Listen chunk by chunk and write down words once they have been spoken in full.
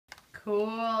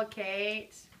Cool,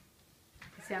 Kate.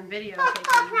 See on video. Have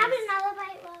another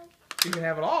bite, Mom. You can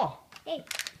have it all. Hey.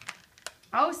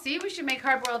 Oh, see, we should make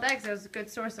hard-boiled eggs. That was a good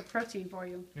source of protein for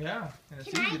you. Yeah, and it's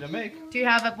Can easy I to make. Do you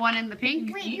have one in the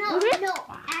pink? Wait, no.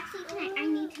 Actually, I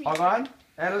need to. All gone?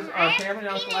 Cameron,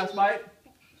 you want the last bite?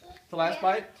 The last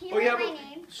bite? Can you Oh, yeah, write my but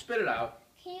name? spit it out.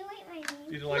 Can you write my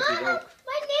name? You don't like the yolk.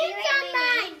 My name's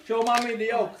on mine. Show mommy the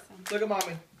yolk. Look at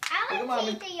mommy. I Look at like to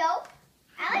mommy. eat the yolk.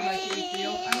 I like to eat the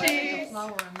yolk. I like the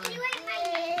flour in Can you mine. write my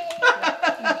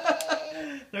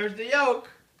name? There's the yolk.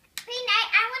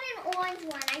 I want an orange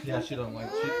one. Yeah, she don't like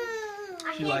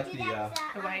she I likes can't the do that,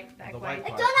 The white, that the white. white It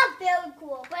part. turned out very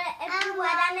cool, but if you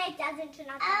wet on it, it doesn't turn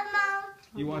out that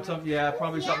cool. You want some? Yeah,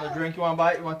 probably something to drink. You want to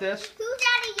bite? You want this? Who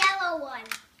got a yellow one?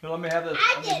 Here, let me have this.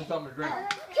 I I'll give you did. something to drink.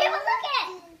 Okay, well, look at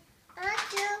it.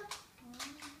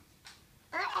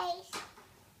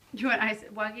 You want ice?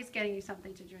 Wuggy's getting you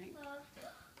something to drink.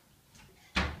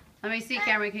 Let me see,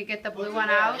 Cameron. Can you get the blue one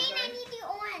out? Kate, I need the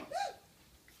orange.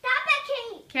 Stop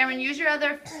it, Kate. Cameron, use your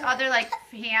other like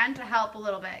hand to help a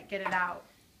little bit. Get it out.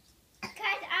 Guys,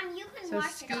 you can So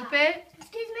wash scoop off. it.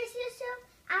 Excuse me, sister.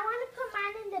 I want to put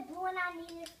mine in the blue and I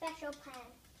need a special pen.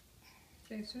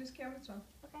 Okay, as soon as Cameron's done.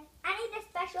 Okay? I need a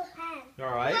special pen.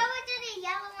 All right. How much of the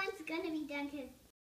yellow one's going to be done? Because